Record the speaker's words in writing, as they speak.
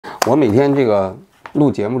我每天这个录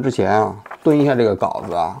节目之前啊，蹲一下这个稿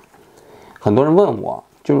子啊，很多人问我，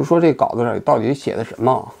就是说这稿子里到底写的什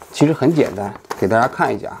么？其实很简单，给大家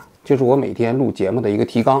看一下，就是我每天录节目的一个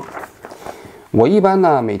提纲。我一般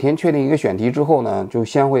呢，每天确定一个选题之后呢，就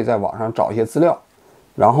先会在网上找一些资料，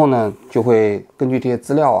然后呢，就会根据这些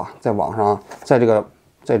资料啊，在网上，在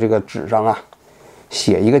这个纸上啊，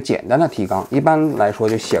写一个简单的提纲。一般来说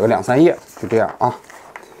就写个2、3页，就这样啊。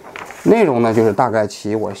内容呢，就是大概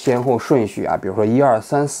其我先后顺序啊，比如说1、2、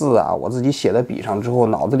3、4啊，我自己写在笔上之后，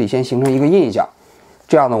脑子里先形成一个印象。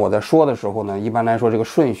这样呢，我在说的时候呢，一般来说这个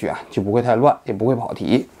顺序啊就不会太乱，也不会跑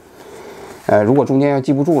题。如果中间要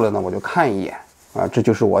记不住了呢，我就看一眼啊，这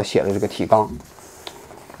就是我写的这个提纲。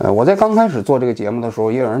我在刚开始做这个节目的时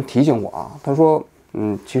候，也有人提醒我啊，他说，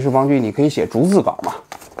其实王局你可以写逐字稿嘛。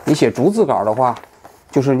你写逐字稿的话，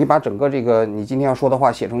就是你把整个这个你今天要说的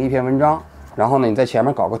话写成一篇文章。然后呢，你在前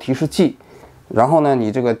面搞个提示器，然后呢，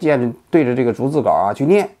你这个对着这个逐字稿啊去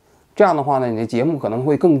念，这样的话呢，你的节目可能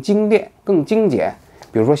会更精炼、更精简。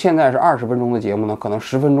比如说现在是20分钟的节目呢，可能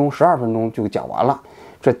10分钟、12分钟就讲完了，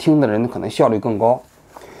这听的人可能效率更高。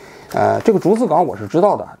这个逐字稿我是知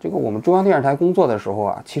道的。这个我们中央电视台工作的时候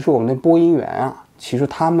啊，其实我们的播音员啊，其实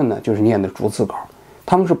他们呢就是念的逐字稿，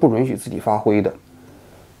他们是不允许自己发挥的。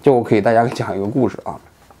就我可以大家讲一个故事啊，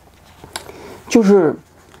就是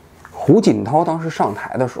胡锦涛当时上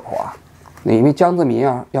台的时候啊，因为江泽民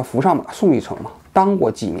啊要扶上马送一程嘛，当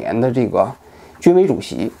过几年的这个军委主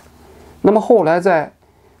席。那么后来在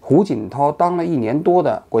胡锦涛当了1年多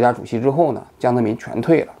的国家主席之后呢，江泽民全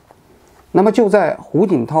退了。那么就在胡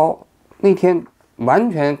锦涛那天完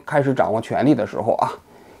全开始掌握权力的时候啊，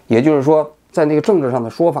也就是说在那个政治上的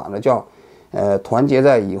说法呢，叫团结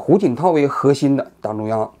在以胡锦涛为核心的党中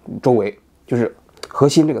央周围，就是核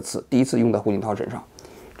心这个词第一次用在胡锦涛身上。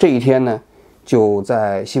这一天呢，就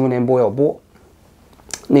在新闻联播要播。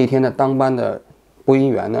那天呢，当班的播音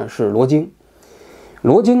员呢是罗京。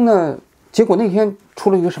罗京呢，结果那天出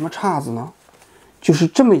了一个什么岔子呢？就是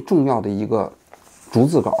这么重要的一个逐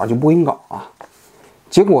字稿啊，就播音稿啊。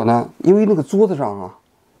结果呢，因为那个桌子上啊，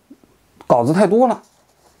稿子太多了，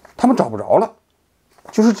他们找不着了。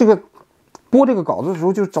就是这个播这个稿子的时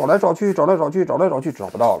候，就找来找去，找来找去，找来找去，找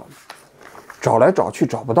不到了。找来找去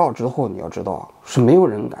找不到之后，你要知道是没有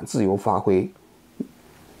人敢自由发挥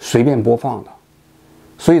随便播放的，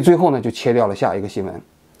所以最后呢就切掉了下一个新闻。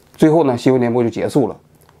最后呢新闻联播就结束了，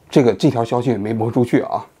这条消息也没播出去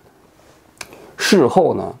啊。事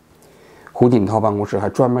后呢，胡锦涛办公室还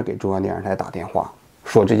专门给中央电视台打电话，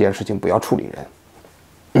说这件事情不要处理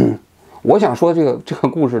人。我想说这个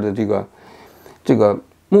故事的这个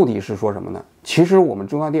目的是说什么呢？其实我们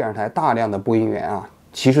中央电视台大量的播音员啊，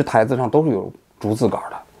其实台子上都是有逐字稿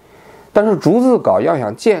的，但是逐字稿要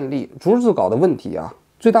想建立逐字稿的问题啊，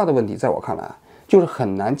最大的问题在我看来就是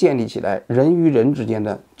很难建立起来人与人之间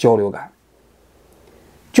的交流感。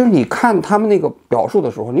就是你看他们那个表述的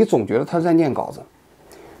时候，你总觉得他在念稿子。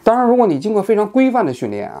当然如果你经过非常规范的训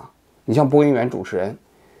练啊，你像播音员主持人，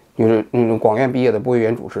就是那种广院毕业的播音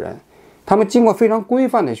员主持人，他们经过非常规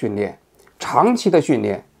范的训练，长期的训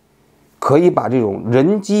练，可以把这种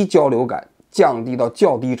人机交流感降低到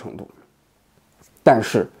较低程度，但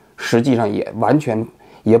是实际上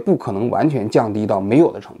也不可能完全降低到没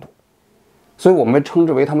有的程度。所以我们称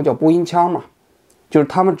之为他们叫播音腔嘛，就是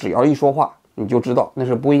他们只要一说话，你就知道那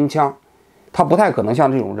是播音腔，他不太可能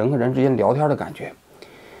像这种人和人之间聊天的感觉。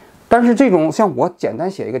但是这种像我简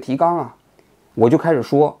单写一个提纲啊，我就开始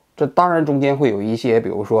说，这当然中间会有一些比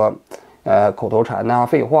如说口头禅啊、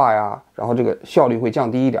废话呀，然后这个效率会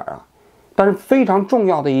降低一点啊。但是非常重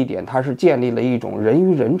要的一点，它是建立了一种人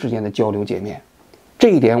与人之间的交流界面。这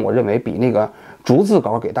一点我认为比那个逐字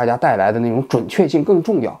稿给大家带来的那种准确性更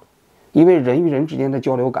重要，因为人与人之间的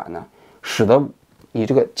交流感呢，使得你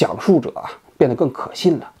这个讲述者啊变得更可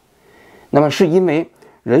信了。那么是因为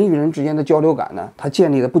人与人之间的交流感呢，它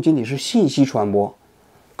建立的不仅仅是信息传播，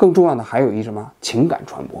更重要的还有一什么情感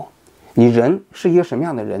传播。你人是一个什么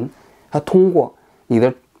样的人，它通过你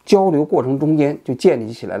的交流过程中间就建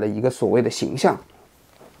立起来了一个所谓的形象，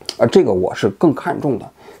而这个我是更看重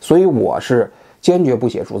的，所以我是坚决不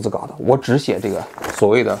写逐字稿的，我只写这个所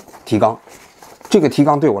谓的提纲。这个提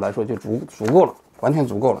纲对我来说就足够了，完全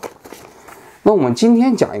足够了。那我们今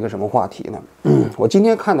天讲一个什么话题呢？我今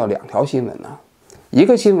天看到2条新闻呢，一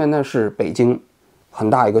个新闻呢是北京很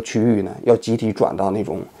大一个区域呢要集体转到那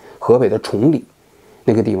种河北的崇礼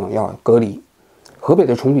那个地方要隔离。河北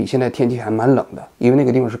的崇礼现在天气还蛮冷的，因为那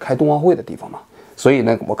个地方是开冬奥会的地方嘛，所以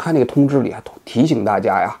呢，我看那个通知里还提醒大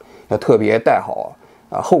家呀，要特别带好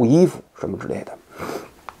厚衣服什么之类的。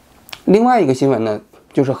另外一个新闻呢，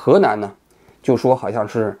就是河南呢，就说好像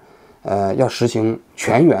是要实行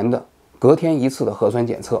全员的隔天1次的核酸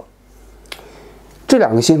检测。这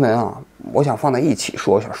2个新闻啊，我想放在一起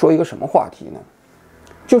说一下，说一个什么话题呢？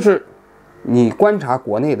就是你观察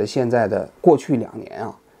国内的现在的过去2年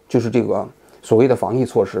啊，就是这个所谓的防疫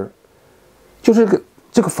措施，就是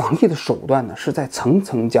这个防疫的手段呢是在层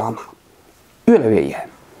层加码，越来越严。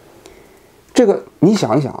这个你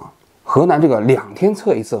想一想啊，河南这个2天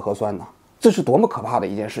测1次核酸呢，这是多么可怕的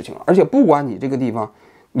一件事情啊！而且不管你这个地方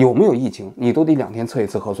有没有疫情，你都得2天测1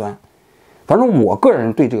次核酸。反正我个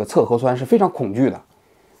人对这个测核酸是非常恐惧的。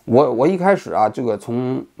我一开始啊，这个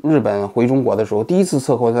从日本回中国的时候，第1次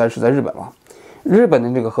测核酸是在日本了。日本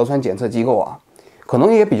的这个核酸检测机构啊，可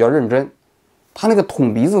能也比较认真，他那个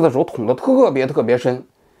捅鼻子的时候捅得特别深，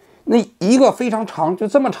那一个非常长，就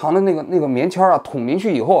这么长的那个棉签啊，捅进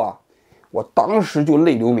去以后啊，我当时就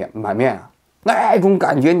泪流满面啊，那种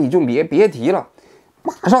感觉你就别提了，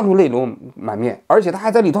马上就泪流满面，而且他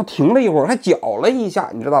还在里头停了一会儿，还搅了一下，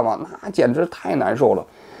你知道吗？那简直太难受了，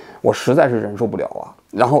我实在是忍受不了啊。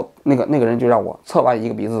然后那个人就让我测完1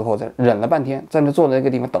个鼻子后，再忍了半天，在那坐在那个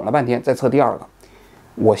地方等了半天，再测第2个，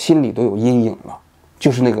我心里都有阴影了，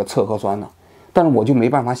就是那个测核酸呢。但是我就没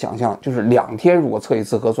办法想象，就是2天如果测1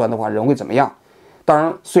次核酸的话，人会怎么样？当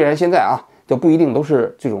然，虽然现在啊，就不一定都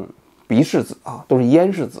是这种鼻拭子啊，都是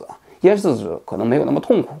咽拭子啊，咽拭子可能没有那么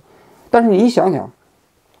痛苦，但是你想想，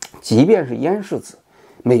即便是咽拭子，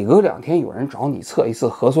每隔2天有人找你测1次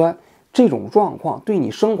核酸，这种状况对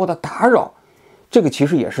你生活的打扰，这个其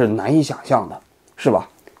实也是难以想象的，是吧？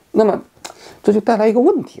那么这就带来一个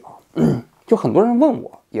问题啊，就很多人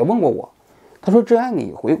也问过我，他说：“志安，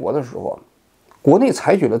你回国的时候，国内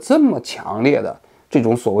采取了这么强烈的这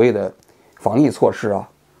种所谓的防疫措施啊，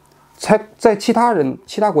在其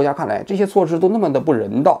他国家看来，这些措施都那么的不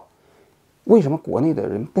人道，为什么国内的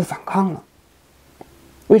人不反抗呢？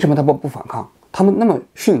为什么他们不反抗？他们那么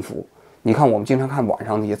驯服。你看我们经常看网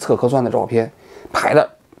上那些测核酸的照片，排的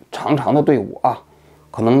长的队伍啊，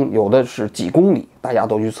可能有的是几公里，大家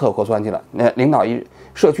都去测核酸去了。那领导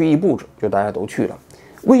社区一布置，就大家都去了。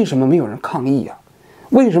为什么没有人抗议呀？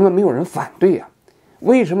为什么没有人反对呀？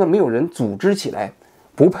为什么没有人组织起来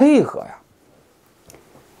不配合呀？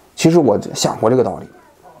其实我想过这个道理。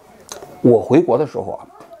我回国的时候啊，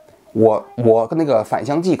我那个返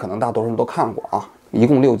乡记可能大多数人都看过啊，一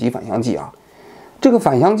共6集返乡记啊。这个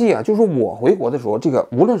返乡记啊，就是我回国的时候，这个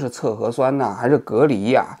无论是测核酸呐，还是隔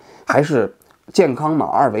离呀，还是健康码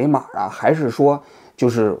2维码啊，还是说就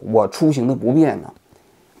是我出行的不便呢，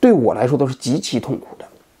对我来说都是极其痛苦的，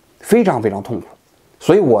非常痛苦，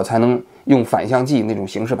所以我才能用返乡记那种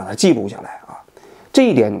形式把它记录下来啊。这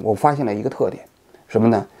一点我发现了一个特点，什么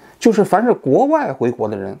呢？就是凡是国外回国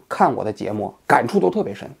的人看我的节目，感触都特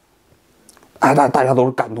别深。哎，大家都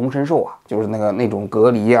是感同身受啊，就是那种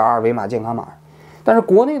隔离啊、2维码、健康码。但是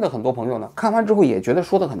国内的很多朋友呢，看完之后也觉得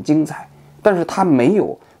说得很精彩，但是他没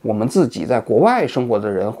有我们自己在国外生活的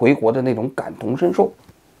人回国的那种感同身受。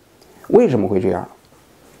为什么会这样？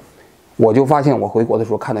我就发现我回国的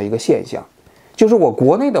时候看到一个现象，就是我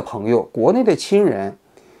国内的朋友、国内的亲人，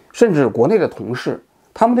甚至国内的同事，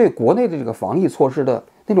他们对国内的这个防疫措施的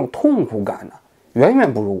那种痛苦感呢，远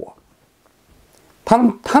远不如我。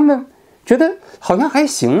他们觉得好像还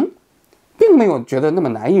行，并没有觉得那么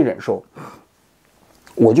难以忍受。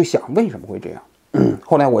我就想为什么会这样？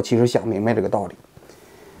后来我其实想明白这个道理，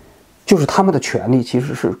就是他们的权利其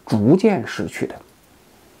实是逐渐失去的。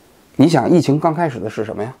你想，疫情刚开始的是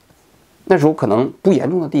什么呀？那时候可能不严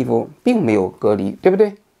重的地方并没有隔离，对不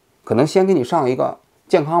对？可能先给你上一个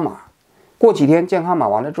健康码，过几天健康码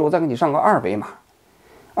完了之后再给你上个2维码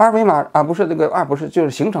，2维码啊，不是那个2，不是就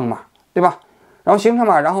是行程码，对吧？然后行程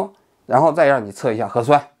码，然后再让你测一下核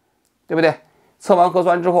酸，对不对？测完核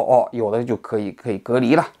酸之后，哦，有的就可以隔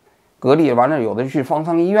离了，隔离完了有的去方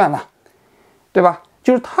舱医院了，对吧？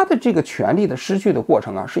就是他的这个权利的失去的过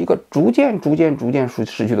程啊，是一个逐渐失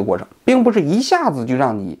去的过程，并不是一下子就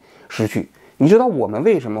让你失去。你知道我们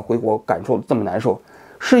为什么回国感受这么难受？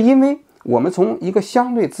是因为我们从一个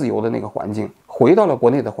相对自由的那个环境回到了国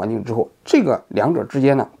内的环境之后，这个两者之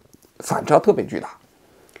间呢，反差特别巨大。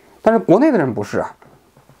但是国内的人不是啊，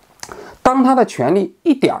当他的权利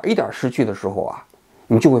一点一点失去的时候啊，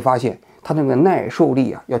你就会发现他那个耐受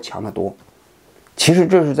力啊要强得多。其实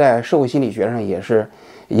这是在社会心理学上也是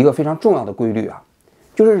一个非常重要的规律啊，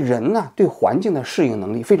就是人呢对环境的适应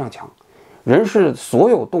能力非常强，人是所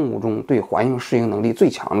有动物中对环境适应能力最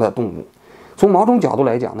强的动物。从某种角度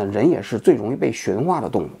来讲呢，人也是最容易被驯化的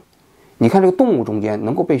动物。你看这个动物中间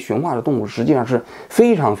能够被驯化的动物实际上是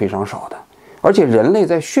非常少的，而且人类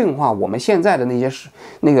在驯化我们现在的那些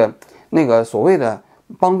那个所谓的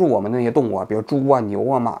帮助我们那些动物啊，比如猪啊、牛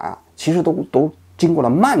啊、马啊，其实都经过了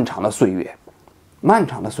漫长的岁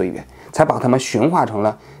月，才把它们驯化成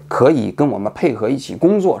了可以跟我们配合一起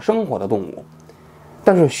工作生活的动物。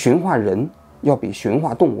但是驯化人要比驯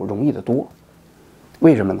化动物容易得多。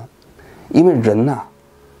为什么呢？因为人呢，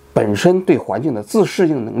本身对环境的自适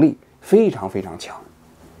应能力非常非常强，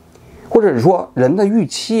或者说人的预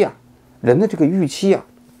期啊，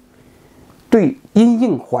对因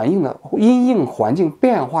应环境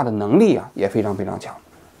变化的能力啊，也非常非常强。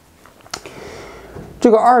这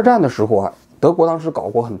个二战的时候啊，德国当时搞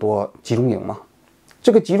过很多集中营嘛。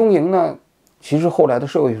这个集中营呢，其实后来的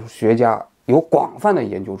社会学家有广泛的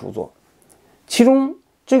研究著作，其中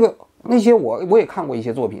那些我也看过一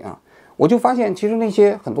些作品啊，我就发现其实那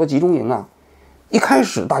些很多集中营啊，一开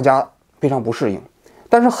始大家非常不适应，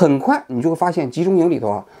但是很快你就会发现集中营里头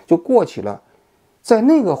啊，就过起了在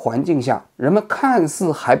那个环境下人们看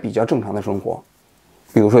似还比较正常的生活，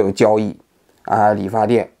比如说有交易啊、理发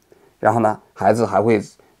店，然后呢孩子还会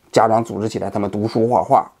家长组织起来他们读书画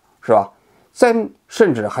画，是吧？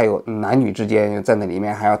甚至还有男女之间在那里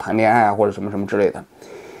面还要谈恋爱啊，或者什么什么之类的，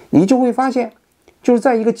你就会发现就是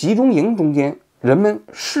在一个集中营中间，人们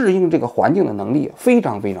适应这个环境的能力非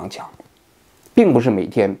常非常强，并不是每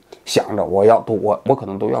天想着我可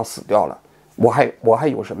能都要死掉了，我还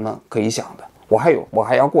有什么可以想的，我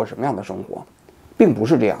还要过什么样的生活，并不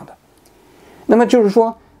是这样的。那么就是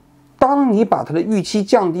说，当你把他的预期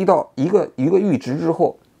降低到一个阈值之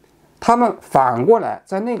后，他们反过来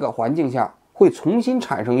在那个环境下会重新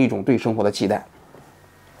产生一种对生活的期待。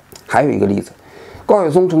还有一个例子，高晓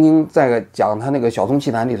松曾经在讲他那个《小松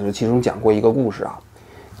奇谈》里头，其中讲过一个故事啊，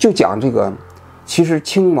就讲这个，其实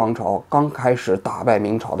清王朝刚开始打败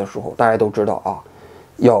明朝的时候，大家都知道啊，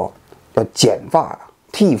要剪发呀、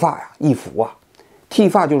剃发呀、易服啊。剃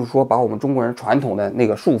发就是说把我们中国人传统的那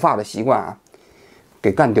个束发的习惯啊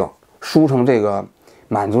给干掉，梳成这个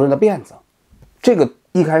满族人的辫子。这个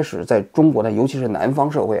一开始在中国的，尤其是南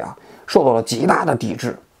方社会啊，受到了极大的抵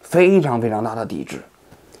制，非常非常大的抵制。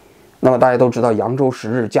那么大家都知道扬州十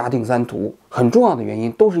日嘉定三屠，很重要的原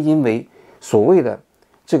因都是因为所谓的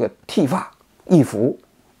这个剃发易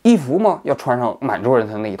服嘛，要穿上满洲人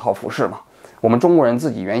的那一套服饰嘛，我们中国人自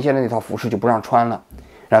己原先的那套服饰就不让穿了，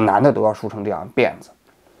然后男的都要梳成这样辫子。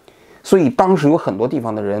所以当时有很多地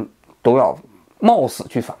方的人都要冒死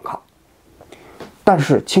去反抗。但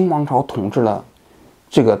是清王朝统治了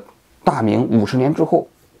这个大明50年之后，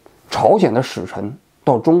朝鲜的使臣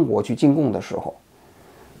到中国去进贡的时候，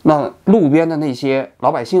那路边的那些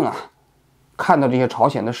老百姓啊，看到这些朝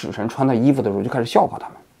鲜的使臣穿的衣服的时候，就开始笑话他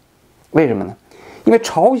们。为什么呢？因为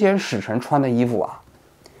朝鲜使臣穿的衣服啊，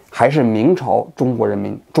还是明朝中国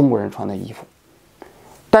人穿的衣服，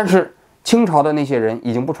但是清朝的那些人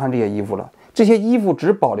已经不穿这些衣服了，这些衣服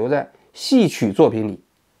只保留在戏曲作品里，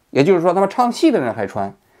也就是说他们唱戏的人还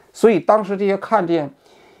穿。所以当时这些看见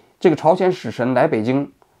这个朝鲜使臣来北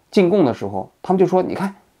京进贡的时候，他们就说，你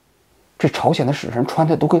看这朝鲜的使臣穿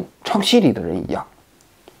的都跟唱戏里的人一样。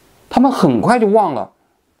他们很快就忘了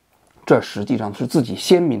这实际上是自己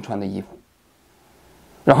先民穿的衣服。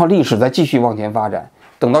然后历史再继续往前发展，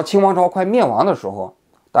等到清王朝快灭亡的时候，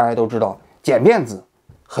大家都知道剪辫子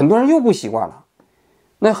很多人又不习惯了，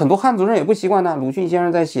那很多汉族人也不习惯呢。鲁迅先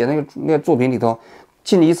生在写那个作品里头，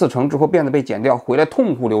进了一次城之后辫子被剪掉，回来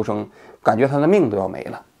痛哭流声，感觉他的命都要没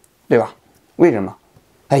了，对吧？为什么？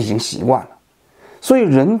他已经习惯了。所以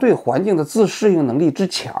人对环境的自适应能力之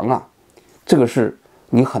强啊，这个是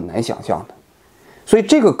你很难想象的。所以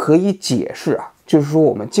这个可以解释啊，就是说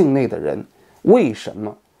我们境内的人为什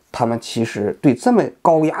么他们其实对这么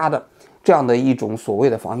高压的这样的一种所谓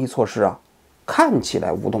的防疫措施啊，看起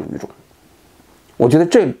来无动于衷。我觉得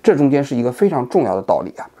这中间是一个非常重要的道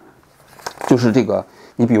理啊，就是这个，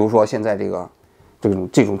你比如说现在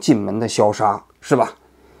这种进门的消杀，是吧？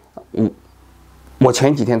我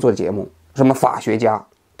前几天做节目，什么法学家，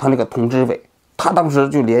他那个童知伟，他当时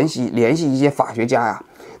就联系一些法学家呀，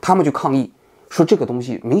他们就抗议说这个东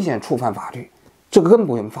西明显触犯法律，这个根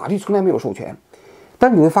本法律从来没有授权。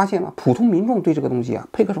但是你会发现啊，普通民众对这个东西啊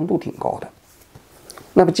配合程度挺高的。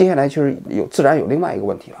那么接下来就是自然有另外一个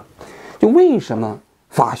问题了，就为什么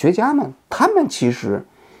法学家们他们其实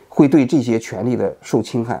会对这些权利的受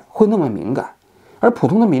侵害会那么敏感，而普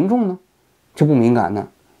通的民众呢就不敏感呢？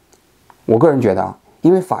我个人觉得啊，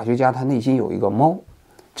因为法学家他内心有一个猫，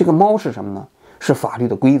这个猫是什么呢？是法律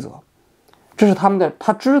的规则，这是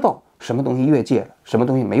他知道什么东西越界了，什么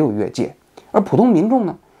东西没有越界。而普通民众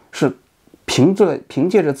呢，是凭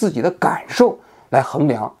借着自己的感受来衡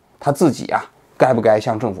量他自己啊该不该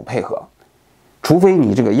向政府配合。除非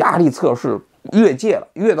你这个压力测试越界了，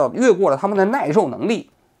越过了他们的耐受能力，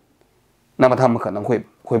那么他们可能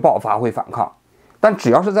会爆发，会反抗。但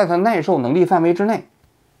只要是在他耐受能力范围之内，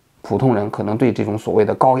普通人可能对这种所谓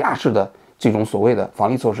的高压式的这种所谓的防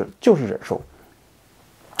疫措施就是忍受，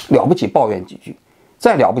了不起抱怨几句，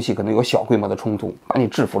再了不起可能有小规模的冲突，把你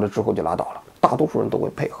制服了之后就拉倒了，大多数人都会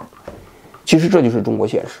配合。其实这就是中国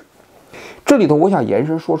现实。这里头我想延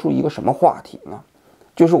伸说出一个什么话题呢？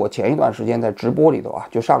就是我前一段时间在直播里头啊，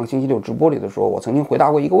就上个星期六直播里的时候，我曾经回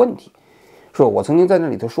答过一个问题，说我曾经在那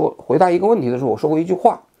里头回答一个问题的时候，我说过一句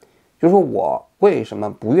话，就是说我为什么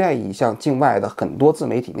不愿意像境外的很多自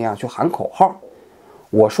媒体那样去喊口号。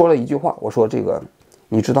我说了一句话，我说这个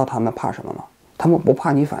你知道他们怕什么吗？他们不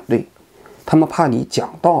怕你反对，他们怕你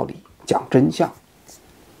讲道理讲真相。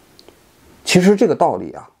其实这个道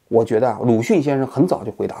理啊，我觉得啊，鲁迅先生很早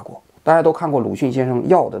就回答过，大家都看过鲁迅先生《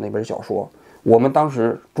药》的那本小说，我们当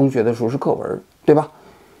时中学的时候是课文，对吧？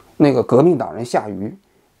那个革命党人夏禹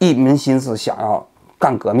一门心思想要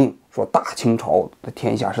干革命，说大清朝的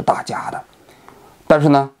天下是大家的，但是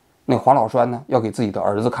呢，那黄老栓呢要给自己的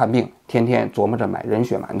儿子看病，天天琢磨着买人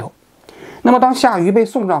血馒头。那么当夏禹被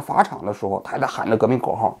送上法场的时候，他还在喊着革命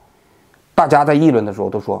口号，大家在议论的时候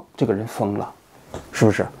都说这个人疯了，是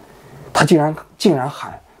不是？他竟然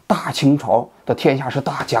喊大清朝的天下是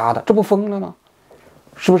大家的，这不疯了吗？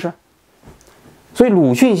是不是？所以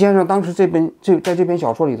鲁迅先生当时在这篇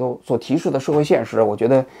小说里头所提示的社会现实，我觉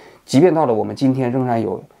得即便到了我们今天仍然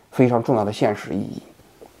有非常重要的现实意义。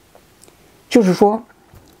就是说，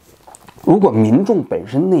如果民众本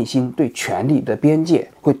身内心对权力的边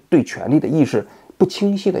界，会对权力的意识不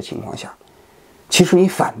清晰的情况下，其实你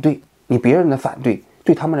反对，你别人的反对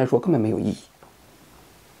对他们来说根本没有意义，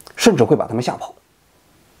甚至会把他们吓跑。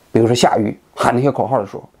比如说夏禹喊那些口号的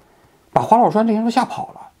时候，把黄老栓这些人吓跑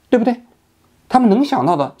了，对不对？他们能想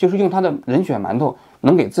到的就是用他的人血馒头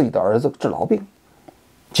能给自己的儿子治痨病，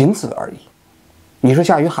仅此而已。你说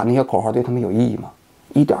夏禹喊那些口号对他们有意义吗？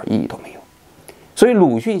一点意义都没有。所以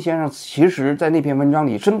鲁迅先生其实在那篇文章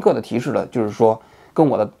里深刻的提示了，就是说跟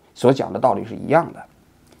我的所讲的道理是一样的，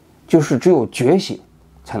就是只有觉醒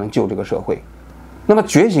才能救这个社会。那么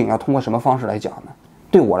觉醒要通过什么方式来讲呢？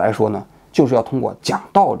对我来说呢，就是要通过讲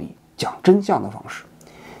道理讲真相的方式。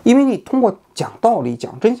因为你通过讲道理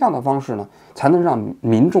讲真相的方式呢，才能让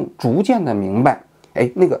民众逐渐的明白，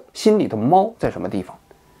那个心里的猫在什么地方，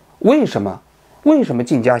为什么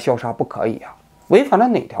禁家消杀不可以啊？违反了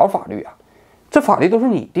哪条法律啊？这法律都是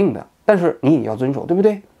你定的，但是你也要遵守，对不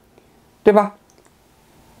对？对吧？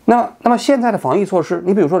那么现在的防疫措施，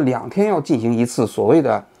你比如说2天要进行一次所谓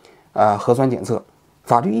的核酸检测，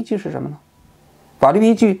法律依据是什么呢？法律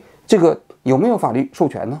依据这个有没有法律授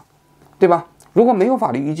权呢？对吧？如果没有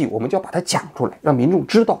法律依据，我们就要把它讲出来，让民众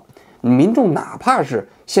知道。民众哪怕是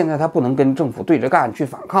现在他不能跟政府对着干去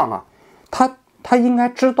反抗啊，他应该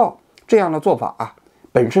知道这样的做法啊，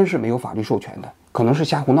本身是没有法律授权的，可能是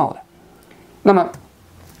瞎胡闹的。那么，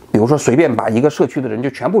比如说随便把一个社区的人就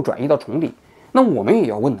全部转移到崇礼，那我们也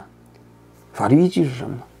要问呢，法律依据是什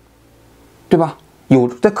么呢？对吧？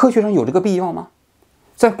在科学上有这个必要吗？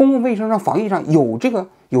在公共卫生上、防疫上有这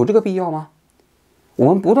个必要吗？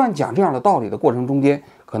我们不断讲这样的道理的过程中间，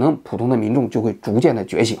可能普通的民众就会逐渐的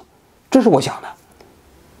觉醒，这是我想的。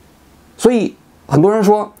所以很多人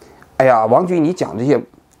说，哎呀，王局你讲这些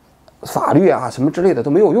法律啊什么之类的都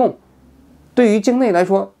没有用，对于境内来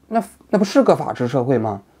说，那不是个法治社会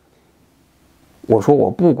吗？我说我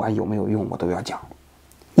不管有没有用，我都要讲，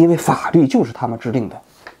因为法律就是他们制定的，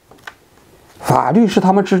法律是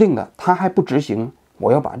他们制定的，他还不执行，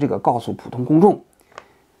我要把这个告诉普通公众。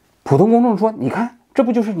普通公众说，你看，这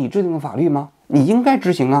不就是你制定的法律吗？你应该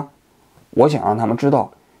执行啊。我想让他们知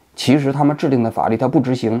道，其实他们制定的法律他不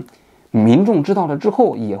执行，民众知道了之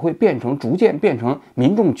后也会逐渐变成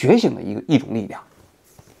民众觉醒的一种力量。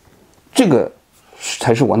这个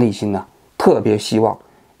才是我内心呢特别希望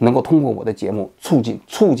能够通过我的节目促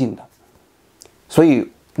进的。所以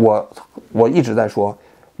我一直在说，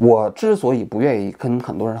我之所以不愿意跟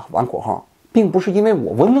很多人玩口号，并不是因为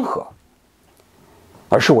我温和，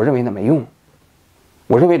而是我认为那没用。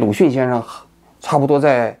我认为鲁迅先生差不多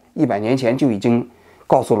在100年前就已经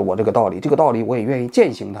告诉了我这个道理，这个道理我也愿意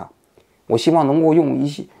践行它。我希望能够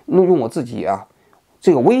用我自己啊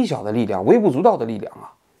这个微小的力量、微不足道的力量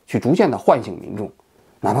啊，去逐渐的唤醒民众，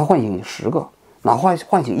哪怕唤醒10个，哪怕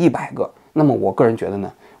唤醒100个，那么我个人觉得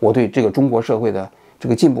呢，我对这个中国社会的这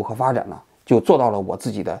个进步和发展呢，就做到了我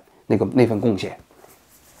自己的那份贡献。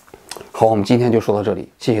好，我们今天就说到这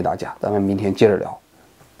里，谢谢大家，咱们明天接着聊。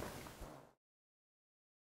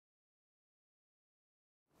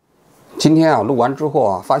今天啊录完之后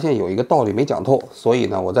啊，发现有一个道理没讲透，所以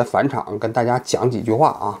呢，我在返场跟大家讲几句话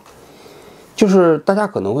啊。就是大家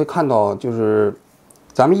可能会看到，就是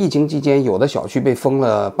咱们疫情期间，有的小区被封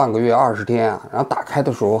了半个月、20天啊，然后打开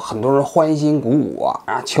的时候，很多人欢欣鼓舞啊，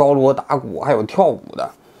然后敲锣打鼓，还有跳舞的。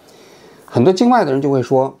很多境外的人就会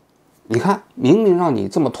说：“你看，明明让你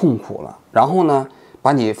这么痛苦了，然后呢，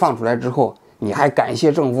把你放出来之后，你还感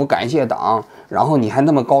谢政府、感谢党，然后你还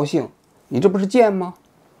那么高兴，你这不是贱吗？”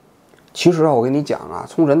其实啊，我跟你讲啊，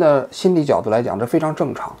从人的心理角度来讲，这非常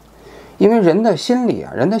正常，因为人的心理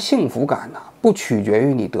啊，人的幸福感呢，不取决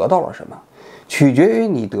于你得到了什么。取决于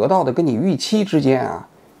你得到的跟你预期之间啊，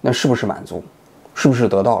那是不是满足，是不是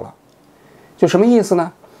得到了？就什么意思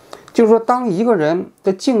呢？就是说，当一个人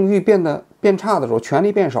的境遇变差的时候，权利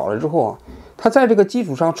变少了之后啊，他在这个基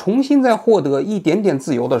础上重新再获得一点点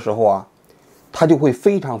自由的时候啊，他就会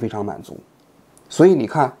非常非常满足。所以你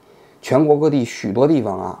看，全国各地许多地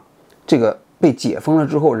方啊，这个被解封了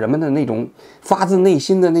之后，人们的那种发自内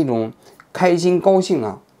心的那种开心高兴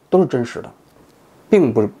啊，都是真实的，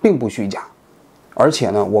并不虚假。而且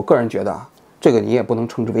呢，我个人觉得啊，这个你也不能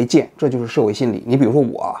称之为贱，这就是社会心理。你比如说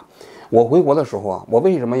我回国的时候啊，我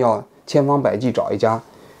为什么要千方百计找一家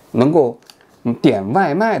能够点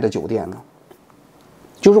外卖的酒店呢？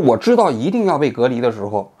就是我知道一定要被隔离的时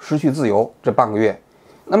候失去自由这半个月，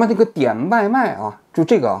那么这个点外卖啊，就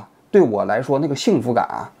这个啊，对我来说那个幸福感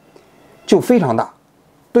啊就非常大。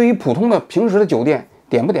对于普通的平时的酒店，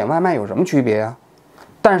点不点外卖有什么区别呀？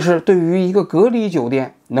但是对于一个隔离酒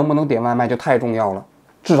店，能不能点外卖就太重要了，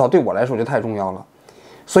至少对我来说就太重要了。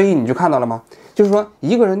所以你就看到了吗？就是说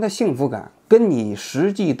一个人的幸福感跟你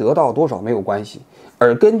实际得到多少没有关系，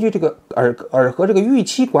而根据这个和这个预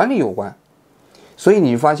期管理有关。所以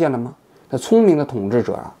你发现了吗？那聪明的统治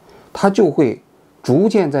者啊，他就会逐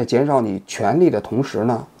渐在减少你权利的同时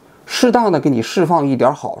呢，适当的给你释放一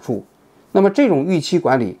点好处。那么这种预期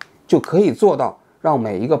管理就可以做到让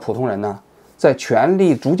每一个普通人呢，在权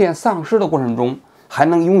力逐渐丧失的过程中，还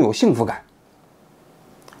能拥有幸福感。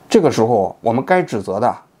这个时候，我们该指责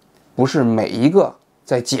的不是每一个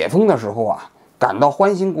在解封的时候啊感到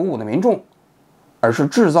欢欣鼓舞的民众，而是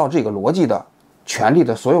制造这个逻辑的权力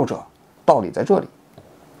的所有者。道理在这里。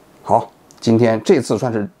好，今天这次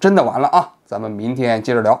算是真的完了啊，咱们明天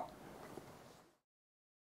接着聊。